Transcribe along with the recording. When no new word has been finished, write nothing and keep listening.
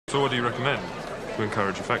So what do you recommend to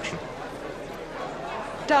encourage affection?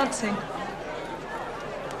 Dancing.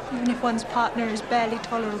 Even if one's partner is barely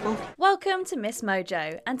tolerable. Welcome to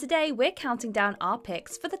MsMojo, and today we're counting down our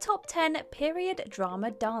picks for the top 10 period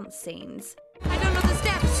drama dance scenes. I don't know the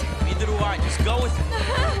steps. Neither do I, just go with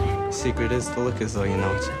it. Secret is to look as though you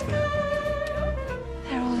know something.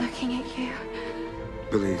 They're all looking at you.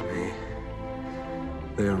 Believe me,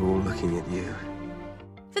 they are all looking at you.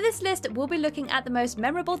 For this list, we'll be looking at the most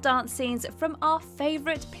memorable dance scenes from our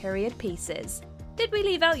favourite period pieces. Did we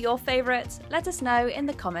leave out your favourite? Let us know in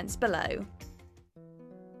the comments below.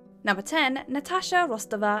 Number 10, Natasha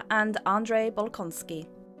Rostova and Andrei Bolkonsky,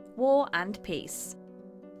 War and Peace.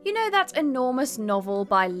 You know that enormous novel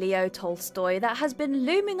by Leo Tolstoy that has been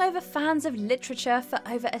looming over fans of literature for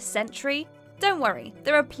over a century? Don't worry,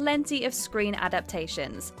 there are plenty of screen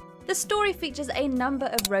adaptations. The story features a number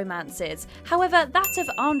of romances, however that of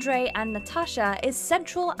Andrei and Natasha is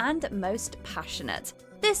central and most passionate.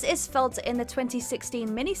 This is felt in the 2016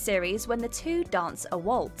 miniseries when the two dance a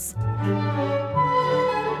waltz.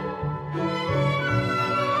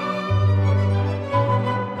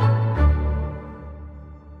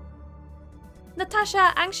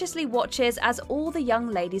 Natasha anxiously watches as all the young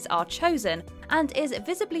ladies are chosen and is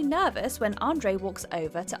visibly nervous when Andrei walks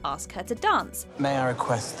over to ask her to dance. May I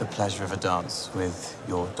request the pleasure of a dance with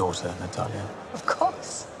your daughter, Natalia? Of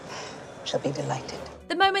course. She'll be delighted.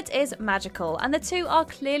 The moment is magical and the two are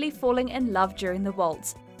clearly falling in love during the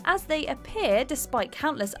waltz, as they appear, despite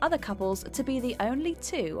countless other couples, to be the only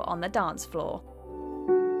two on the dance floor.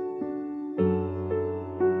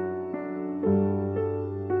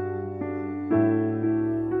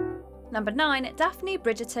 Number 9, Daphne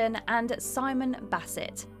Bridgerton and Simon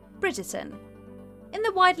Bassett, Bridgerton. In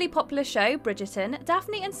the widely popular show Bridgerton,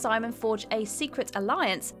 Daphne and Simon forge a secret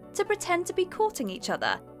alliance to pretend to be courting each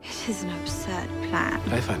other. It is an absurd plan.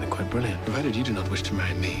 But I find it quite brilliant. Provided you do not wish to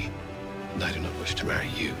marry me, and I do not wish to marry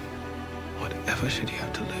you, whatever should you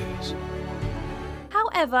have to lose?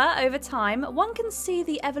 However, over time, one can see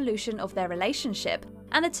the evolution of their relationship,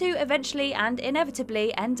 and the two eventually and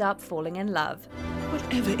inevitably end up falling in love.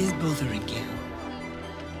 Whatever is bothering you?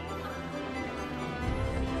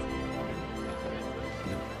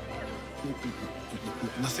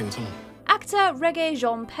 Nothing at all. Actor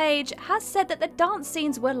Regé-Jean Page has said that the dance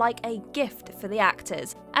scenes were like a gift for the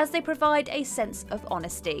actors, as they provide a sense of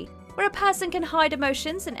honesty. Where a person can hide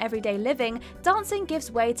emotions in everyday living, dancing gives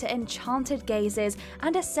way to enchanted gazes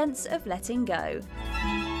and a sense of letting go.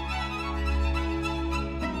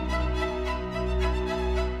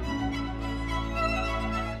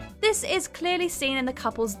 This is clearly seen in the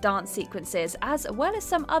couple's dance sequences, as well as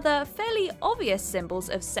some other fairly obvious symbols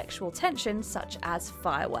of sexual tension such as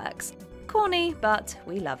fireworks. Corny, but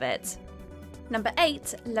we love it. Number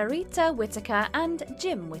 8, Larita Whittaker and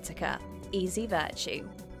Jim Whittaker, Easy Virtue.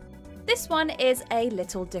 This one is a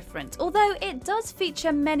little different, although it does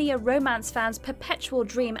feature many a romance fan's perpetual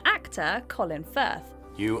dream actor, Colin Firth.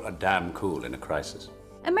 You are damn cool in a crisis.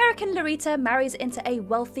 American Larita marries into a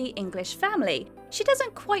wealthy English family. She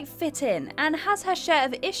doesn't quite fit in and has her share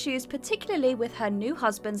of issues, particularly with her new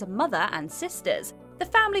husband's mother and sisters. The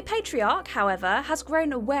family patriarch, however, has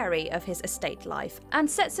grown wary of his estate life and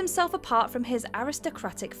sets himself apart from his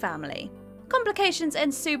aristocratic family. Complications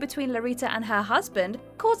ensue between Larita and her husband,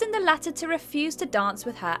 causing the latter to refuse to dance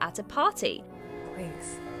with her at a party.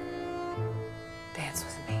 Please, dance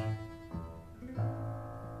with me.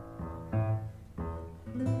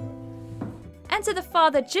 Enter the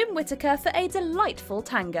father Jim Whittaker for a delightful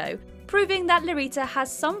tango, proving that Larita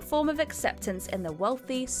has some form of acceptance in the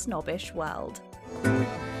wealthy, snobbish world.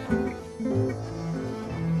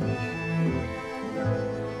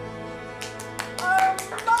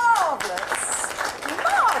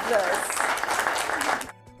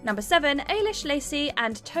 Number 7, Ailish Lacey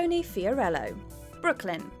and Tony Fiorello,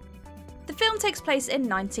 Brooklyn. The film takes place in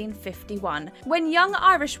 1951, when young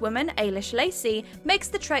Irish woman Ailish Lacey makes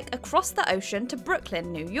the trek across the ocean to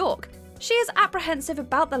Brooklyn, New York. She is apprehensive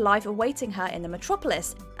about the life awaiting her in the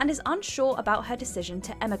metropolis, and is unsure about her decision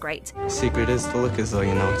to emigrate. Secret is to look as though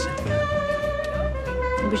you know something.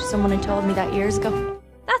 I wish someone had told me that years ago.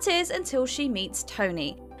 That is until she meets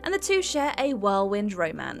Tony, and the two share a whirlwind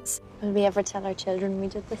romance. Will we ever tell our children we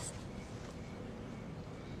did this?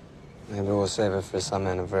 Maybe we'll save it for some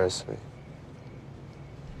anniversary.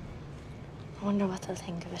 I wonder what they'll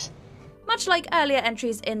think of it. Much like earlier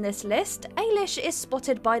entries in this list, Ailish is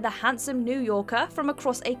spotted by the handsome New Yorker from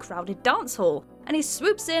across a crowded dance hall, and he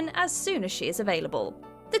swoops in as soon as she is available.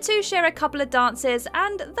 The two share a couple of dances,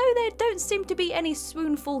 and though there don't seem to be any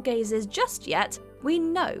swoonful gazes just yet, we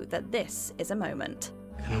know that this is a moment.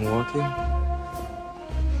 Can I walk you?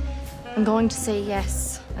 I'm going to say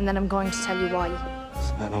yes, and then I'm going to tell you why.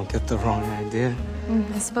 So I don't get the wrong idea.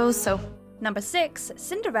 I suppose so. Number 6,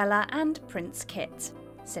 Cinderella and Prince Kit.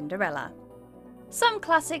 Cinderella. Some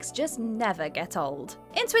classics just never get old.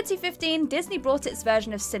 In 2015, Disney brought its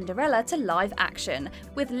version of Cinderella to live action,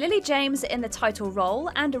 with Lily James in the title role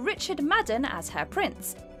and Richard Madden as her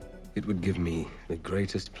prince. It would give me the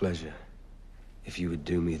greatest pleasure if you would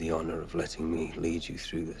do me the honor of letting me lead you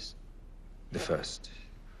through this. The first.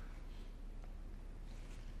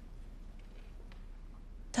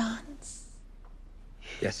 Dance.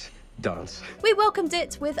 Yes, dance. We welcomed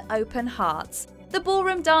it with open hearts. The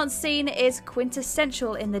ballroom dance scene is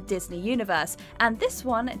quintessential in the Disney universe, and this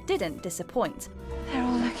one didn't disappoint. They're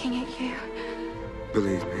all looking at you.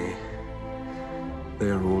 Believe me, they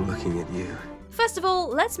are all looking at you. First of all,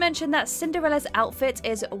 let's mention that Cinderella's outfit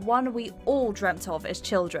is one we all dreamt of as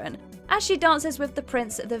children. As she dances with the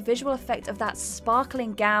prince, the visual effect of that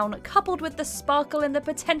sparkling gown, coupled with the sparkle in the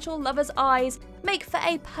potential lover's eyes, make for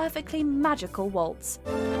a perfectly magical waltz.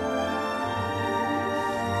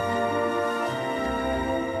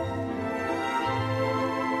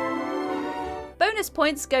 Bonus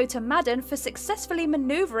points go to Madden for successfully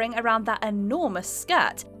manoeuvring around that enormous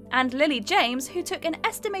skirt, and Lily James, who took an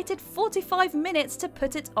estimated 45 minutes to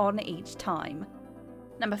put it on each time.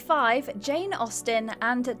 Number 5, Jane Austen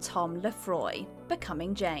and Tom Lefroy,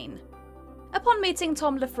 Becoming Jane. Upon meeting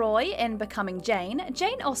Tom Lefroy in Becoming Jane,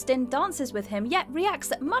 Jane Austen dances with him yet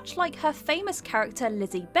reacts much like her famous character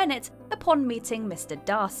Lizzie Bennet upon meeting Mr.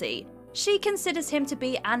 Darcy. She considers him to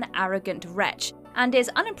be an arrogant wretch, and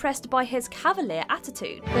is unimpressed by his cavalier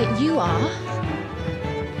attitude. But you are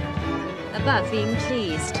about being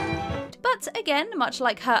pleased. But again, much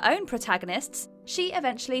like her own protagonists, she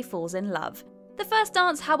eventually falls in love. The first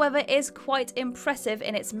dance, however, is quite impressive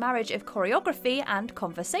in its marriage of choreography and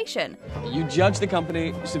conversation. You judge the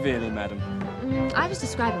company severely, madam. I was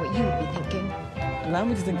describing what you would be thinking. Allow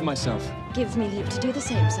me to think for myself. Give me leave to do the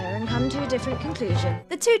same, sir, and come to a different conclusion.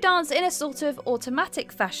 The two dance in a sort of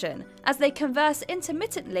automatic fashion, as they converse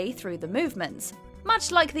intermittently through the movements.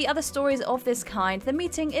 Much like the other stories of this kind, the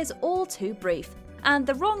meeting is all too brief, and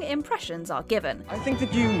the wrong impressions are given. I think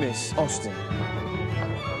that you, Miss Austen,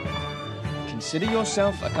 consider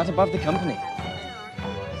yourself a cut above the company.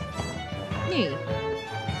 Me?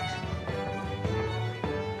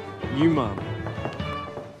 You, ma'am.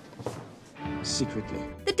 Secretly.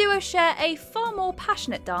 The duo share a far more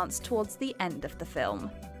passionate dance towards the end of the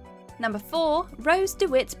film. Number 4, Rose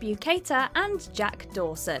DeWitt Bukater and Jack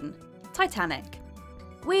Dawson, Titanic.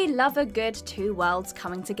 We love a good two worlds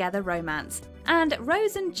coming together romance, and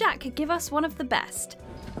Rose and Jack give us one of the best.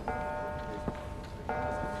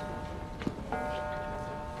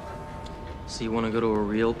 So you want to go to a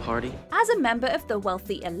real party? As a member of the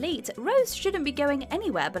wealthy elite, Rose shouldn't be going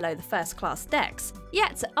anywhere below the first-class decks.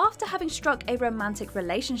 Yet, after having struck a romantic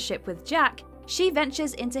relationship with Jack, she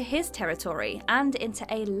ventures into his territory and into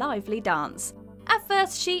a lively dance. At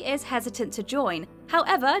first, she is hesitant to join.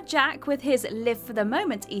 However, Jack, with his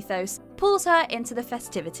live-for-the-moment ethos, pulls her into the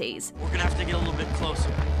festivities. We're gonna have to get a little bit closer.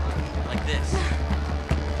 Like this.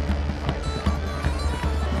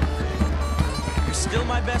 You're still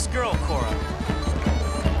my best girl, Cora.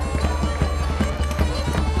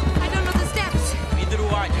 I don't know the steps. Neither do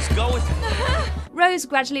I. Just go with it. Rose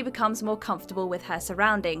gradually becomes more comfortable with her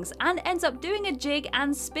surroundings and ends up doing a jig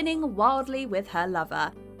and spinning wildly with her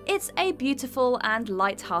lover. It's a beautiful and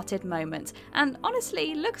light-hearted moment, and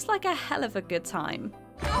honestly looks like a hell of a good time.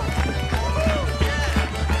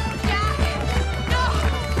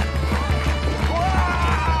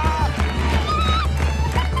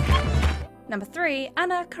 Number 3,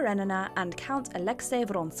 Anna Karenina and Count Alexei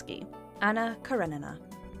Vronsky, Anna Karenina.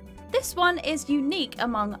 This one is unique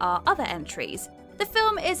among our other entries. The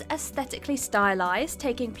film is aesthetically stylized,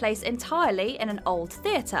 taking place entirely in an old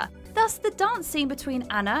theatre. Thus, the dance scene between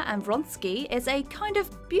Anna and Vronsky is a kind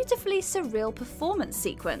of beautifully surreal performance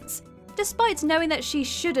sequence. Despite knowing that she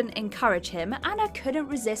shouldn't encourage him, Anna couldn't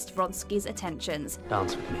resist Vronsky's attentions.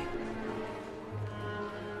 Dance with me.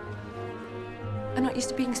 I'm not used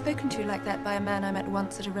to being spoken to like that by a man I met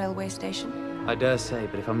once at a railway station. I dare say,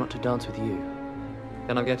 but if I'm not to dance with you,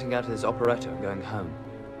 then I'm getting out of this operetta and going home.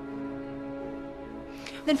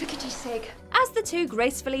 Then for pity's sake. As the two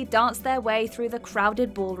gracefully dance their way through the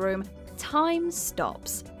crowded ballroom, time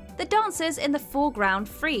stops. The dancers in the foreground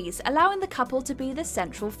freeze, allowing the couple to be the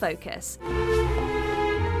central focus.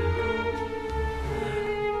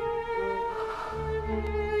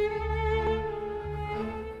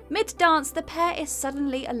 Mid-dance, the pair is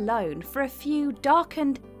suddenly alone for a few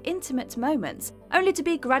darkened, intimate moments, only to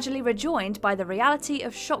be gradually rejoined by the reality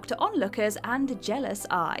of shocked onlookers and jealous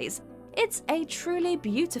eyes. It's a truly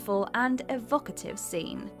beautiful and evocative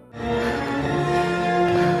scene.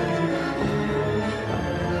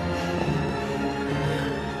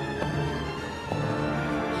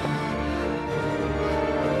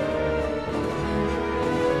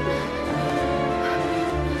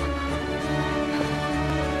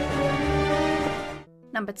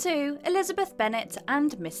 Number 2, Elizabeth Bennet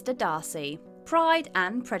and Mr. Darcy, Pride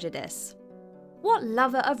and Prejudice. What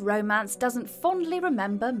lover of romance doesn't fondly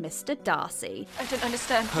remember Mr. Darcy? I don't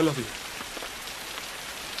understand. I love you.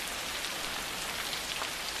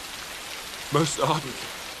 Most ardently.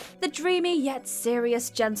 The dreamy yet serious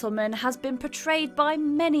gentleman has been portrayed by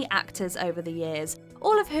many actors over the years,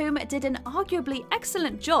 all of whom did an arguably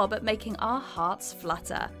excellent job at making our hearts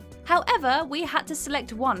flutter. However, we had to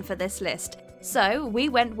select one for this list, so we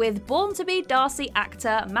went with born-to-be Darcy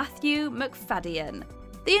actor Matthew Macfadyen.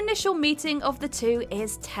 The initial meeting of the two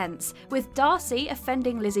is tense, with Darcy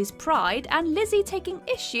offending Lizzie's pride and Lizzie taking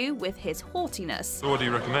issue with his haughtiness. So what do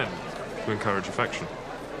you recommend to encourage affection?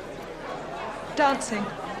 Dancing.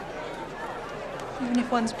 Even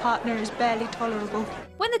if one's partner is barely tolerable.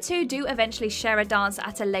 When the two do eventually share a dance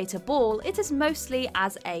at a later ball, it is mostly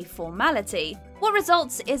as a formality. What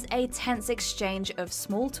results is a tense exchange of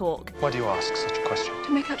small talk. Why do you ask such a question?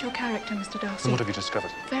 To make out your character, Mr. Darcy. And what have you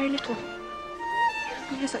discovered? Very little.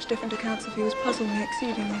 I hear such different accounts of you as puzzle me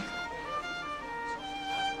exceedingly.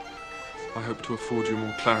 I hope to afford you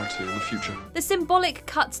more clarity in the future. The symbolic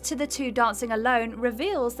cut to the two dancing alone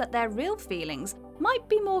reveals that their real feelings might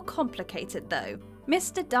be more complicated though.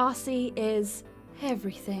 Mr. Darcy is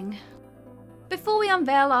everything. Before we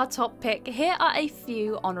unveil our top pick, here are a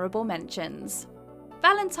few honourable mentions.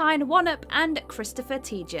 Valentine Wannop and Christopher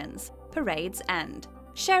Teigens, Parade's End,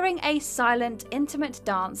 sharing a silent, intimate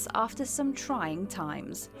dance after some trying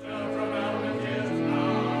times.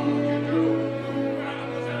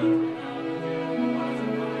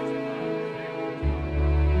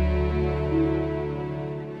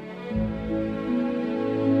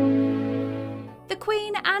 The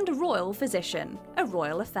Queen and Royal Physician, A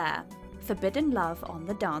Royal Affair, Forbidden Love on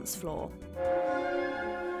the Dance Floor.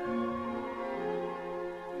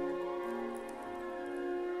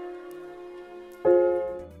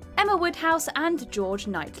 Emma Woodhouse and George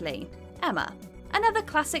Knightley, Emma, another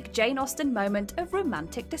classic Jane Austen moment of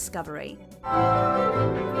romantic discovery.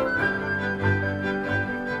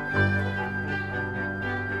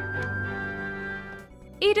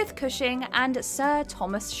 Edith Cushing and Sir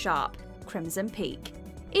Thomas Sharp, Crimson Peak.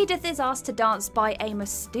 Edith is asked to dance by a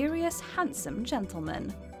mysterious, handsome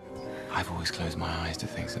gentleman. I've always closed my eyes to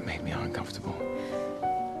things that made me uncomfortable.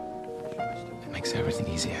 It makes everything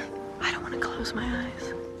easier. I don't want to close my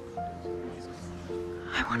eyes.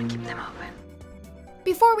 I want to keep them open.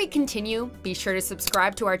 Before we continue, be sure to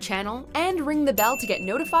subscribe to our channel and ring the bell to get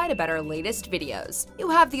notified about our latest videos. You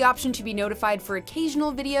have the option to be notified for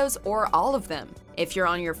occasional videos or all of them. If you're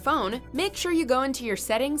on your phone, make sure you go into your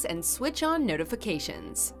settings and switch on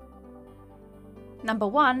notifications. Number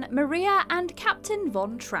 1, Maria and Captain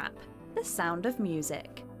Von Trapp, The Sound of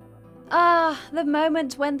Music. Ah, the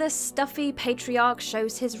moment when the stuffy patriarch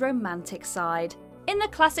shows his romantic side. In the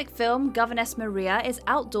classic film, Governess Maria is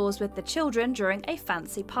outdoors with the children during a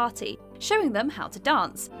fancy party, showing them how to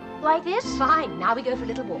dance. Like this? Fine, now we go for a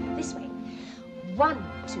little walk. This way. 1,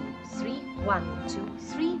 2, 3, 1, 2,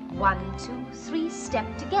 3, 1, 2, 3,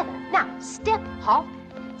 step together. Now, step, hop,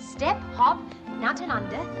 now turn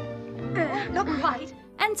under. Look right.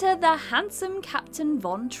 Enter the handsome Captain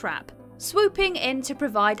Von Trapp, swooping in to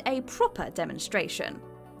provide a proper demonstration.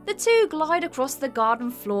 The two glide across the garden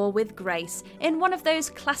floor with grace in one of those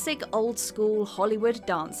classic old-school Hollywood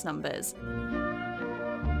dance numbers.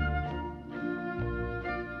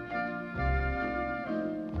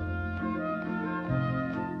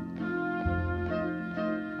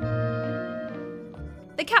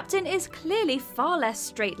 The captain is clearly far less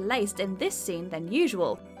straight-laced in this scene than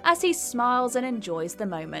usual, as he smiles and enjoys the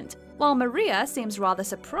moment, while Maria seems rather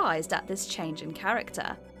surprised at this change in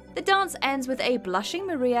character. The dance ends with a blushing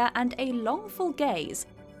Maria and a longful gaze,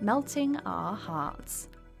 melting our hearts.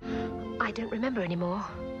 I don't remember anymore.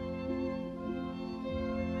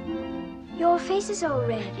 Your face is all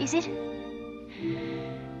red. Is it?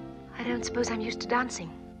 I don't suppose I'm used to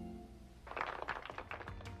dancing.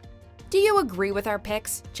 Do you agree with our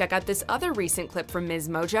picks? Check out this other recent clip from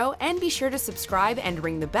MsMojo and be sure to subscribe and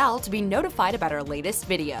ring the bell to be notified about our latest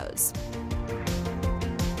videos.